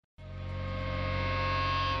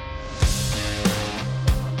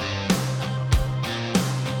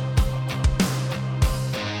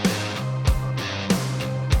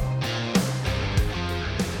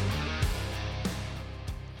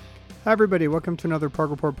Hi, everybody. Welcome to another Prog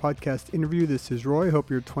Report podcast interview. This is Roy. Hope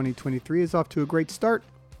your 2023 is off to a great start.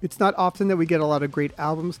 It's not often that we get a lot of great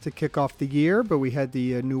albums to kick off the year, but we had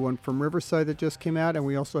the new one from Riverside that just came out, and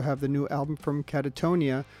we also have the new album from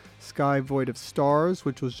Katatonia, Sky Void of Stars,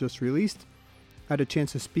 which was just released. I had a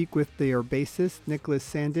chance to speak with their bassist, Niklas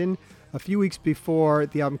Sandin, a few weeks before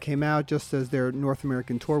the album came out, just as their North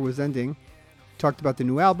American tour was ending. Talked about the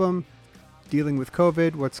new album, dealing with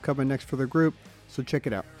COVID, what's coming next for the group, so check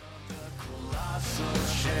it out.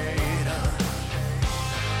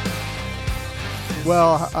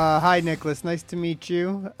 Well, hi, Niklas. Nice to meet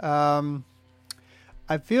you. I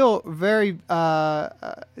feel very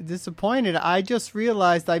disappointed. I just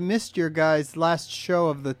realized I missed your guys' last show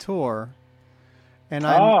of the tour, and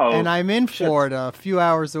I'm in Florida, a few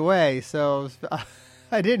hours away. So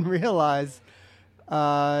I didn't realize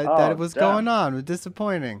that it was going on. It was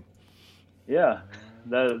disappointing. Yeah,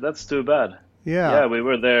 that's too bad. Yeah, we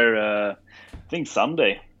were there. I think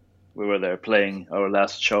Sunday. We were there playing our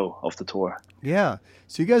last show of the tour. Yeah.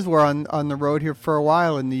 So you guys were on the road here for a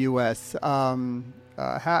while in the U.S. How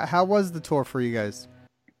was the tour for you guys?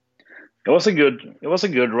 It was a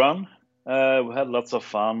good run. We had lots of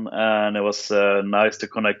fun, and it was nice to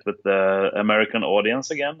connect with the American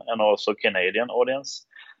audience again, and also Canadian audience.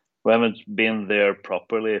 We haven't been there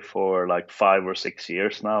properly for like 5 or 6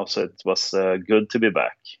 years now, so it was good to be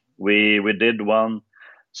back. We did one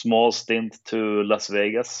small stint to Las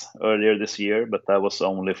Vegas earlier this year, but that was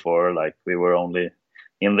only for we were only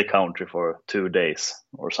in the country for 2 days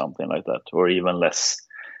or something like that, or even less.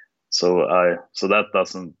 So that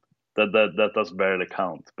does barely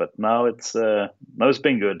count. But now it's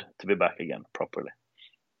been good to be back again properly.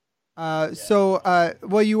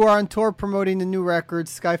 Well, you are on tour promoting the new record,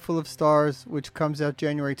 Sky Full of Stars, which comes out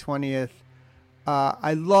January 20th.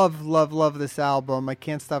 I love this album. I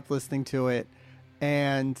can't stop listening to it.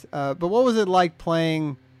 And but what was it like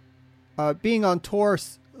being on tour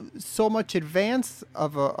so much advance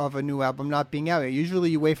of a new album not being out yet?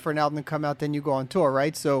 Usually you wait for an album to come out, then you go on tour,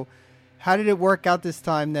 right? So how did it work out this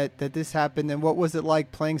time that this happened, and what was it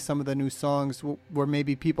like playing some of the new songs where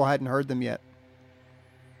maybe people hadn't heard them yet?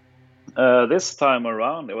 This time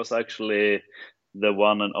around, it was actually the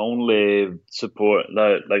one and only support,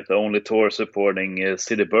 like the only tour supporting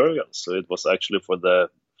City Burial. So it was actually for the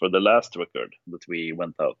last record that we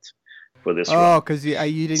went out for this. Oh, because you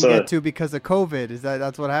didn't get to because of COVID.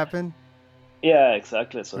 That's what happened? Yeah,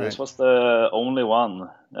 exactly. So This was the only one,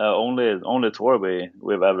 only tour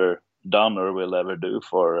we've ever done or will ever do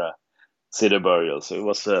for City Burial. So it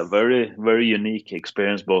was a very, very unique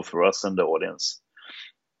experience both for us and the audience.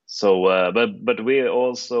 So, but we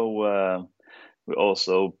also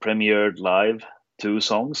premiered live 2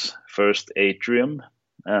 songs. First, Atrium,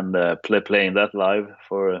 and playing that live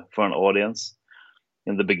for an audience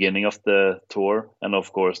in the beginning of the tour, and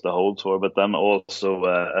of course the whole tour. But then also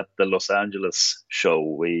at the Los Angeles show,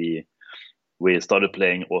 we started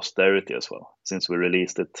playing Austerity as well, since we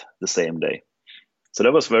released it the same day. So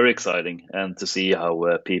that was very exciting, and to see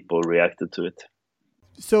how people reacted to it.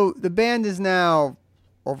 So the band is now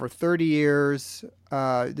over 30 years.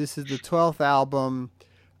 This is the 12th album.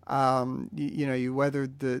 You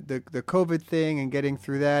weathered the COVID thing and getting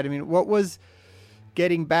through that. I mean, what was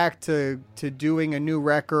getting back to doing a new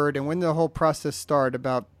record, and when did the whole process start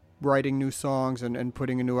about writing new songs and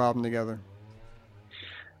putting a new album together?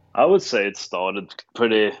 I would say it started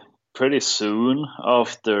pretty soon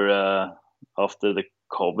after the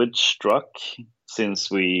COVID struck,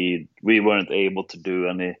 since we weren't able to do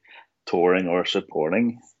any touring or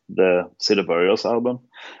supporting the City Burials album.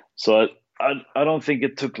 So I don't think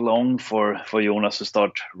it took long for Jonas to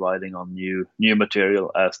start writing on new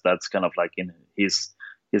material, as that's kind of like in his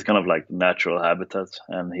kind of like natural habitat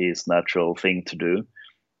and his natural thing to do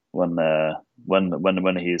when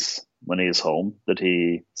he's home, that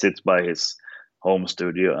he sits by his home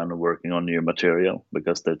studio and working on new material,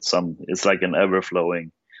 because it's like an ever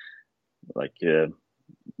flowing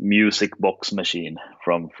music box machine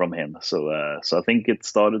from him. So I think it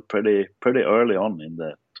started pretty early on in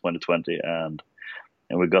the 2020, and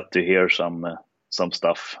we got to hear some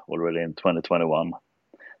stuff already in 2021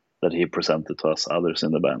 that he presented to us others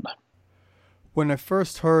in the band. When I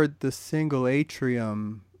first heard the single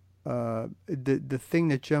Atrium, the thing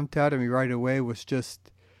that jumped out at me right away was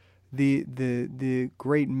just the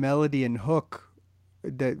great melody and hook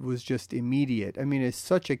that was just immediate. I mean, it's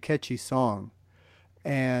such a catchy song,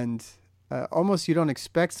 and almost you don't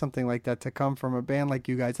expect something like that to come from a band like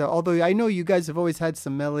you guys. Although I know you guys have always had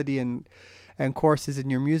some melody and choruses in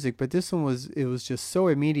your music, but this one was just so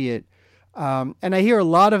immediate. And I hear a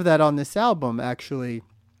lot of that on this album, actually.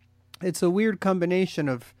 It's a weird combination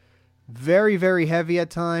of very, very heavy at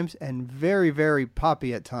times and very, very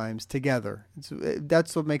poppy at times together.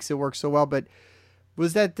 That's what makes it work so well. But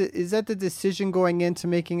is that the decision going into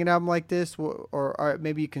making an album like this, or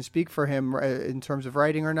maybe you can speak for him in terms of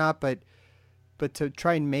writing or not, but to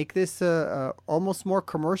try and make this almost more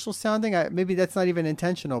commercial sounding? Maybe that's not even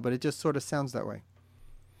intentional, but it just sort of sounds that way.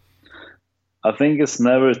 I think it's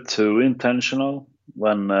never too intentional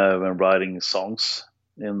when writing songs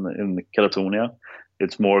in Katatonia.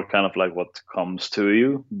 It's more kind of like what comes to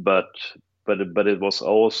you, but it was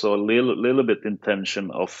also a little bit intention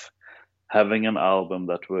of having an album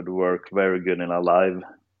that would work very good in a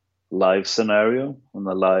live scenario, in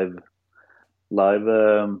a live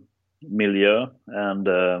milieu, and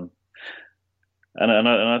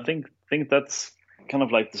I think that's kind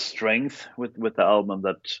of like the strength with the album,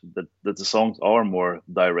 that the songs are more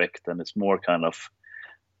direct and it's more kind of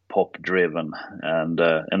pop driven, and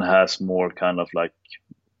has more kind of like,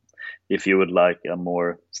 if you would like, a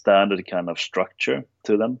more standard kind of structure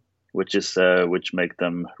to them, which make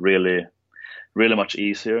them really much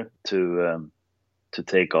easier to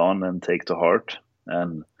take on and take to heart,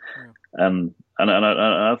 and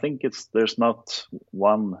I think there's not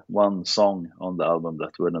one song on the album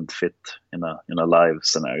that wouldn't fit in a live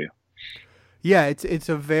scenario. Yeah, it's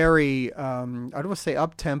a very I don't want to say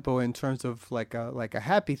up tempo in terms of like a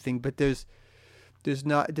happy thing, but there's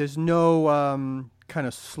no kind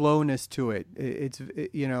of slowness to it.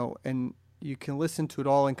 And you can listen to it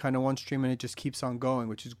all in kind of one stream, and it just keeps on going,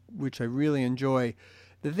 which I really enjoy.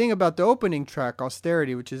 The thing about the opening track,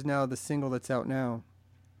 Austerity, which is now the single that's out now,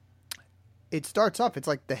 it starts off, it's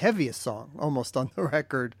like the heaviest song almost on the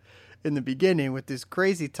record in the beginning, with this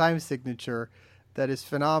crazy time signature that is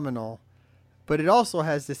phenomenal. But it also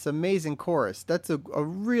has this amazing chorus. That's a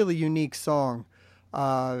really unique song.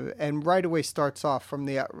 And right away starts off from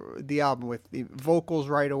the album with the vocals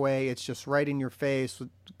right away. It's just right in your face with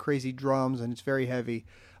crazy drums, and it's very heavy.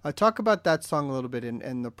 Talk about that song a little bit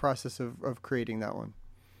and the process of creating that one.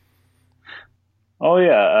 Oh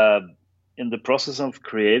yeah, in the process of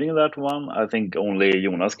creating that one, I think only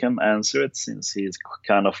Jonas can answer it, since he's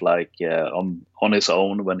kind of like on his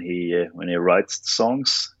own when he writes the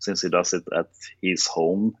songs, since he does it at his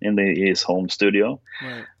home in his home studio.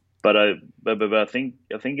 Right. But I think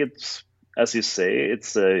it's, as you say,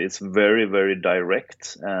 it's very, very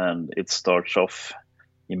direct, and it starts off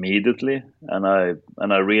immediately, and I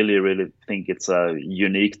really think it's a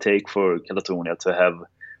unique take for Katatonia to have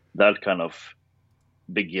that kind of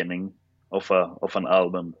beginning of an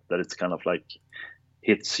album, that it's kind of like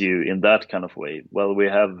hits you in that kind of way. Well, we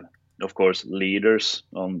have, of course, Leaders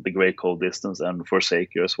on The Great Cold Distance and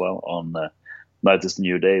Forsaker as well on Night is the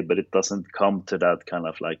New Day, but it doesn't come to that kind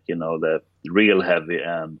of like, the real heavy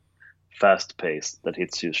and fast pace that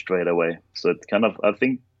hits you straight away. So it kind of, I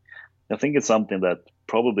think it's something that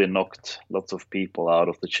probably knocked lots of people out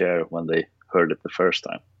of the chair when they heard it the first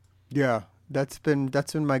time. Yeah, that's been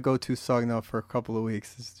my go-to song now for a couple of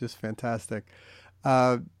weeks. It's just fantastic.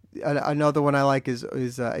 Another one I like is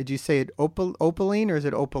did you say it Opaline or is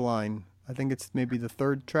it Opaline? I think it's maybe the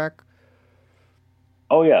third track.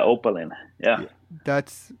 Oh yeah, Opaline. Yeah.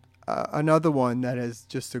 That's another one that has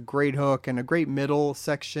just a great hook and a great middle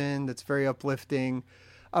section that's very uplifting.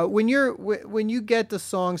 When you get the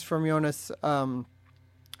songs from Jonas,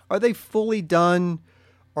 are they fully done?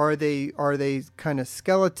 Or are they kind of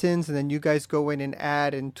skeletons, and then you guys go in and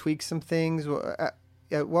add and tweak some things?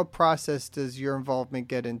 At what process does your involvement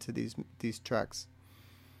get into these tracks?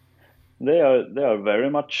 They are very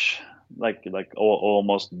much like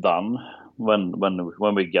almost done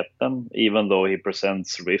when we get them, even though he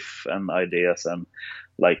presents riff and ideas and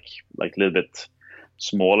like a little bit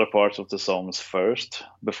smaller parts of the songs first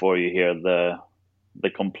before you hear the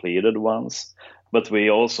completed ones. But we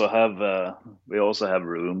also have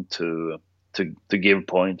room to give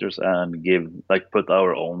pointers and put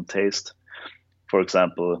our own taste. For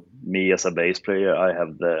example, me as a bass player, I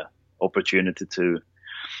have the opportunity to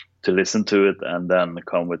listen to it and then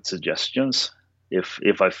come with suggestions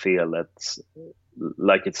if I feel it's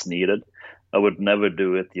needed. I would never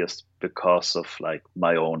do it just because of like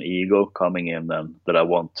my own ego coming in and that I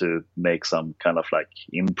want to make some kind of like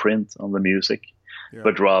imprint on the music. Yeah.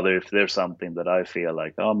 But rather, if there's something that I feel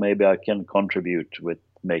like, oh, maybe I can contribute with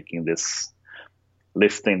lifting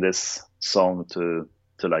this song to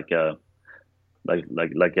like a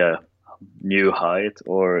new height,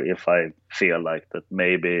 or if I feel like that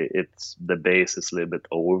maybe it's the bass is a little bit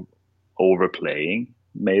overplaying,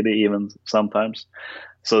 maybe even sometimes.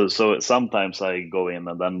 So sometimes I go in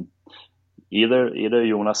and then either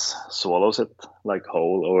Jonas swallows it like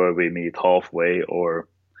whole, or we meet halfway, or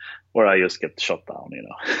or I just get shot down.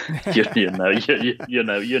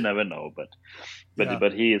 You never know. Yeah.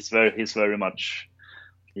 But he's very much,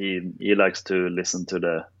 he likes to listen to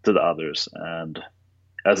the others, and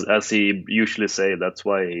as he usually say, that's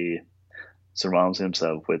why he surrounds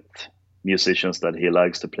himself with musicians that he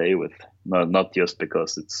likes to play with. Not just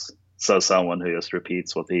because it's someone who just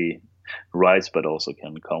repeats what he writes, but also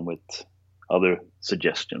can come with other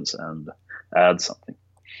suggestions and add something.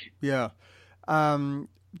 Yeah.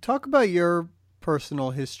 Talk about your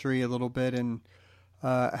personal history a little bit, and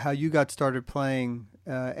how you got started playing,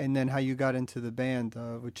 and then how you got into the band,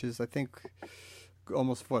 which is, I think,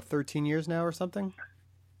 almost, what, 13 years now or something?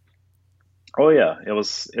 Oh yeah,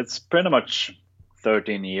 it's pretty much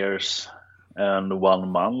 13 years and 1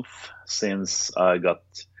 month since I got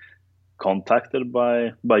contacted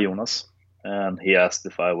by Jonas, and he asked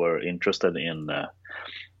if I were interested in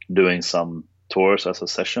doing some tours as a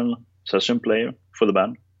session player for the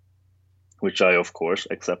band, which I of course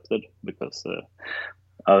accepted, because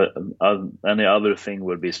any other thing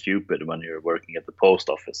would be stupid when you're working at the post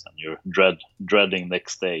office and you're dreading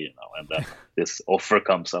next day, and then this offer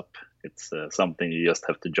comes up. It's something you just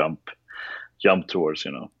have to jump towards,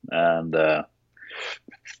 and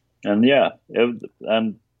yeah, and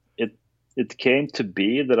it came to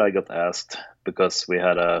be that I got asked because we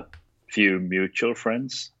had a few mutual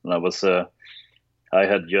friends, and I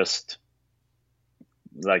had just,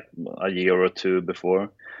 like, a year or two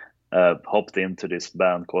before, hopped into this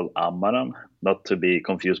band called Amaran, not to be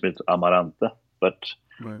confused with Amarante, but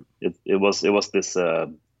Right. it was this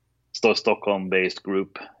Stockholm-based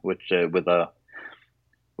group, which with a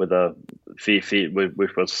which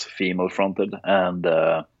was female fronted, and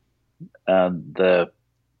the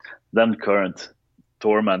then current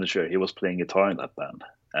tour manager, he was playing guitar in that band,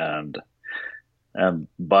 and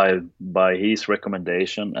by his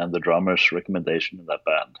recommendation and the drummer's recommendation in that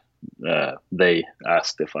band, they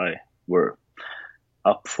asked if I were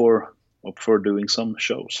up for doing some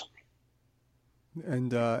shows.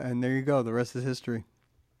 And there you go. The rest is history.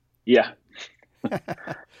 Yeah.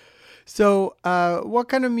 So, what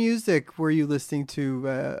kind of music were you listening to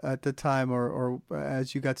at the time, or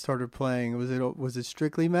as you got started playing? Was it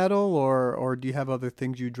strictly metal, or do you have other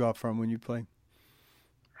things you draw from when you play?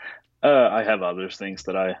 I have other things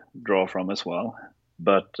that I draw from as well,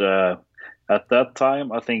 but at that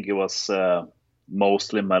time, I think it was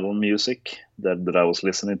mostly metal music that I was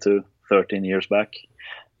listening to 13 years back.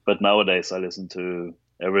 But nowadays, I listen to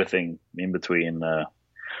everything in between,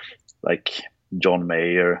 like John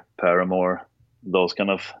Mayer, Paramore, those kind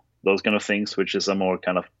of things, which is a more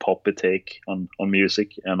kind of poppy take on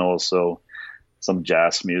music, and also some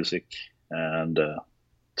jazz music, and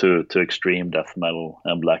to extreme death metal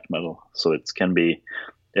and black metal. So it can be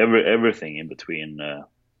everything in between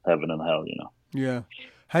heaven and hell. Yeah.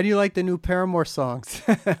 How do you like the new Paramore songs?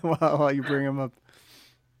 while you bring them up.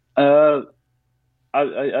 Uh,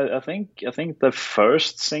 I think the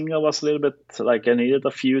first single was a little bit like I needed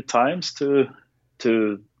a few times to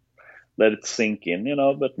let it sink in,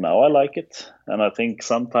 But now I like it, and I think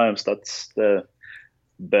sometimes that's the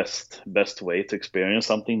best way to experience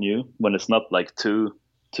something new, when it's not like too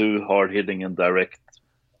hard hitting and direct,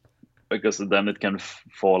 because then it can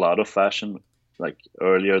fall out of fashion like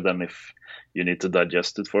earlier than if you need to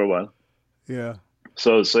digest it for a while. Yeah.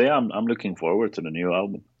 So yeah, I'm looking forward to the new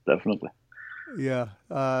album, definitely. Yeah.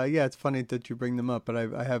 Yeah. It's funny that you bring them up, but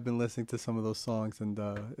I have been listening to some of those songs, and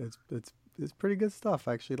it's pretty good stuff.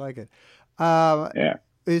 I actually like it. Yeah.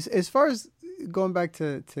 As far as going back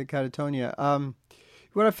to Katatonia,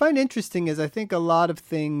 what I find interesting is I think a lot of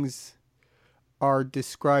things are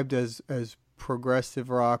described as progressive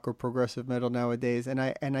rock or progressive metal nowadays, and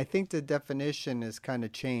I think the definition has kind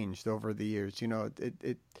of changed over the years.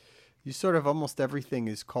 It you sort of, almost everything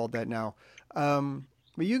is called that now.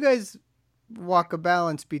 But you guys walk a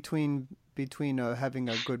balance between having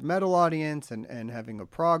a good metal audience and having a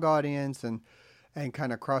prog audience, and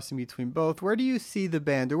kind of crossing between both. Where do you see the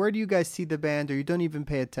band, or where do you guys see the band, or you don't even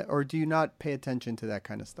or do you not pay attention to that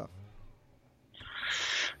kind of stuff?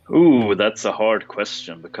 Ooh, that's a hard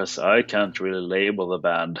question, because I can't really label the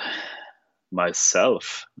band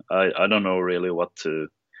myself. I don't know really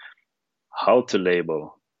how to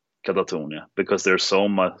label Katatonia, because there's so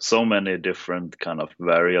many different kind of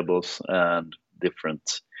variables and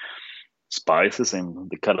different spices in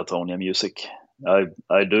the Katatonia music. I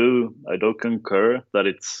do concur that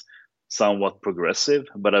it's somewhat progressive,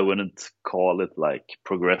 but I wouldn't call it like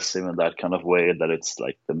progressive in that kind of way that it's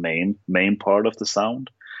like the main part of the sound.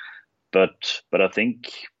 But I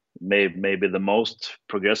think maybe the most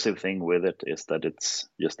progressive thing with it is that it's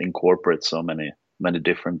just incorporates so many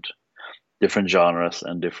different different genres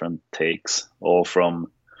and different takes, all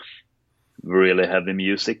from really heavy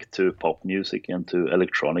music to pop music and to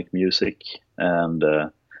electronic music, and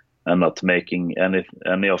not making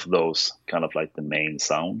any of those kind of like the main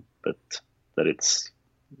sound, but that it's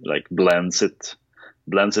like blends it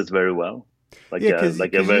very well. Like because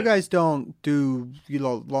you guys don't do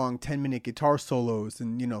long 10-minute guitar solos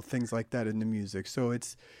and things like that in the music, so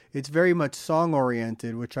it's very much song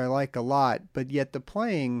oriented, which I like a lot. But yet the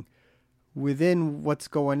playing within what's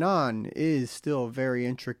going on is still very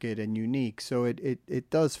intricate and unique. So it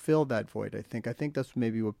does fill that void. I think that's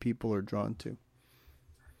maybe what people are drawn to.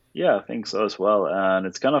 Yeah, I think so as well. And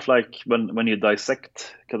it's kind of like when you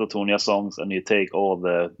dissect Katatonia songs and you take all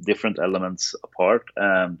the different elements apart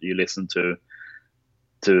and you listen to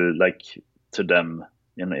them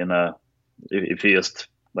in a, if you just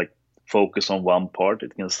like focus on one part,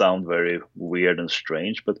 it can sound very weird and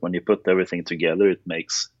strange. But when you put everything together, it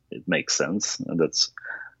makes sense, and that's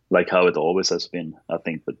like how it always has been, I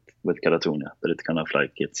think, with Katatonia. That it's kind of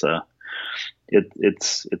like it's a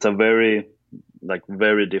very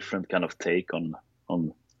very different kind of take on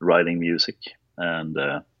writing music, and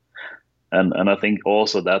I think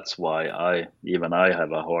also that's why I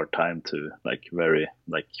have a hard time to very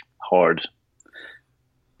hard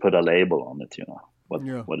put a label on it,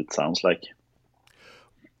 what it sounds like.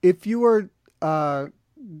 If you were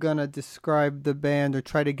gonna describe the band or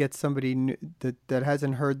try to get somebody that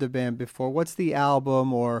hasn't heard the band before, what's the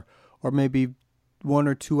album or maybe one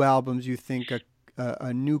or two albums you think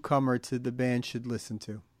a newcomer to the band should listen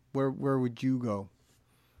to? Where would you go?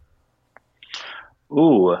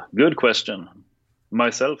 Ooh, good question.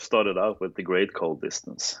 Myself started out with The Great Cold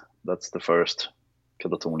Distance. That's the first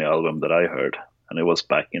Katatonia album that I heard, and it was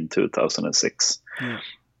back in 2006. Yeah.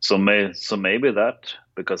 So maybe that,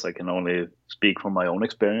 because I can only speak from my own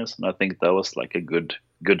experience, and I think that was like a good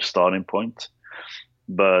starting point.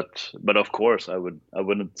 But of course, I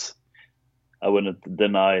wouldn't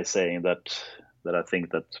deny saying that I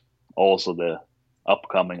think that also the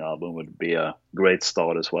upcoming album would be a great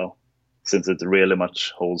start as well, since it really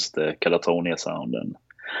much holds the Katatonia sound,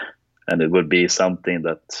 and it would be something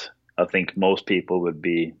that I think most people would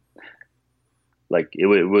be like, it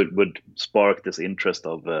would spark this interest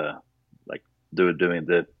of doing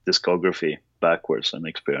the discography backwards and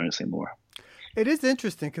experiencing more. It is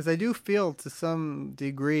interesting because I do feel to some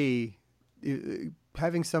degree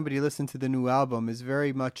having somebody listen to the new album is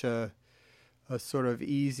very much a sort of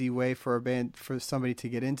easy way for somebody to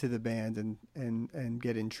get into the band and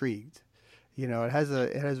get intrigued. It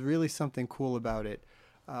has really something cool about it.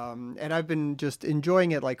 And I've been just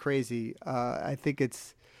enjoying it like crazy. I think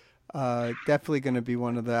it's definitely going to be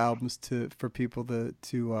one of the albums for people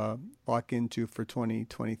to lock into for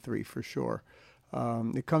 2023 for sure.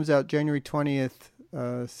 It comes out January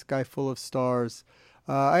 20th, Sky Full of Stars.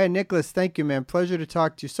 Niklas, thank you, man. Pleasure to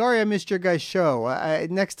talk to you. Sorry I missed your guys' show.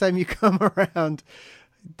 Next time you come around,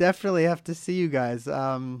 definitely have to see you guys.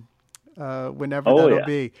 Whenever that'll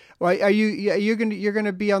be. Well, you're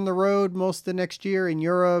gonna be on the road most of the next year in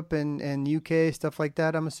Europe and UK, stuff like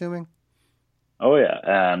that, I'm assuming? Oh yeah,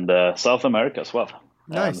 and South America as well.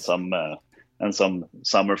 Nice. And some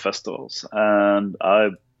summer festivals. And I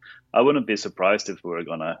wouldn't be surprised if we were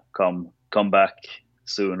gonna come back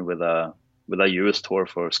soon with a US tour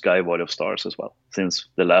for Sky Void of Stars as well, since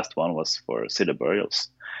the last one was for City Burials.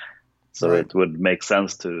 So right. It would make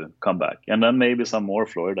sense to come back. And then maybe some more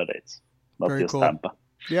Florida dates, not Very just cool. Tampa.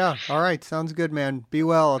 Yeah, all right. Sounds good, man. Be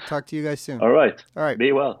well. I'll talk to you guys soon. All right.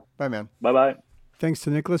 Be well. Bye, man. Bye-bye. Thanks to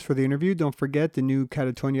Niklas for the interview. Don't forget, the new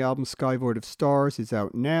Katatonia album, Sky Void of Stars, is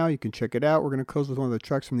out now. You can check it out. We're going to close with one of the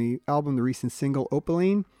tracks from the album, the recent single,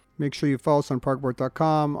 Opaline. Make sure you follow us on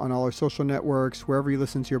parkport.com, on all our social networks, wherever you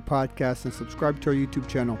listen to your podcasts, and subscribe to our YouTube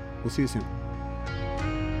channel. We'll see you soon.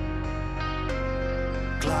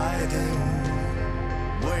 Gliding,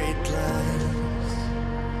 weightless,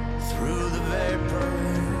 through the vapor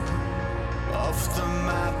of the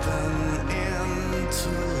map and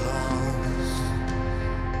into loss.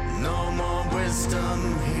 No more wisdom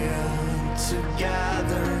here to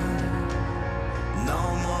gather, no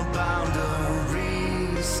more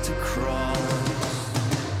boundaries to cross.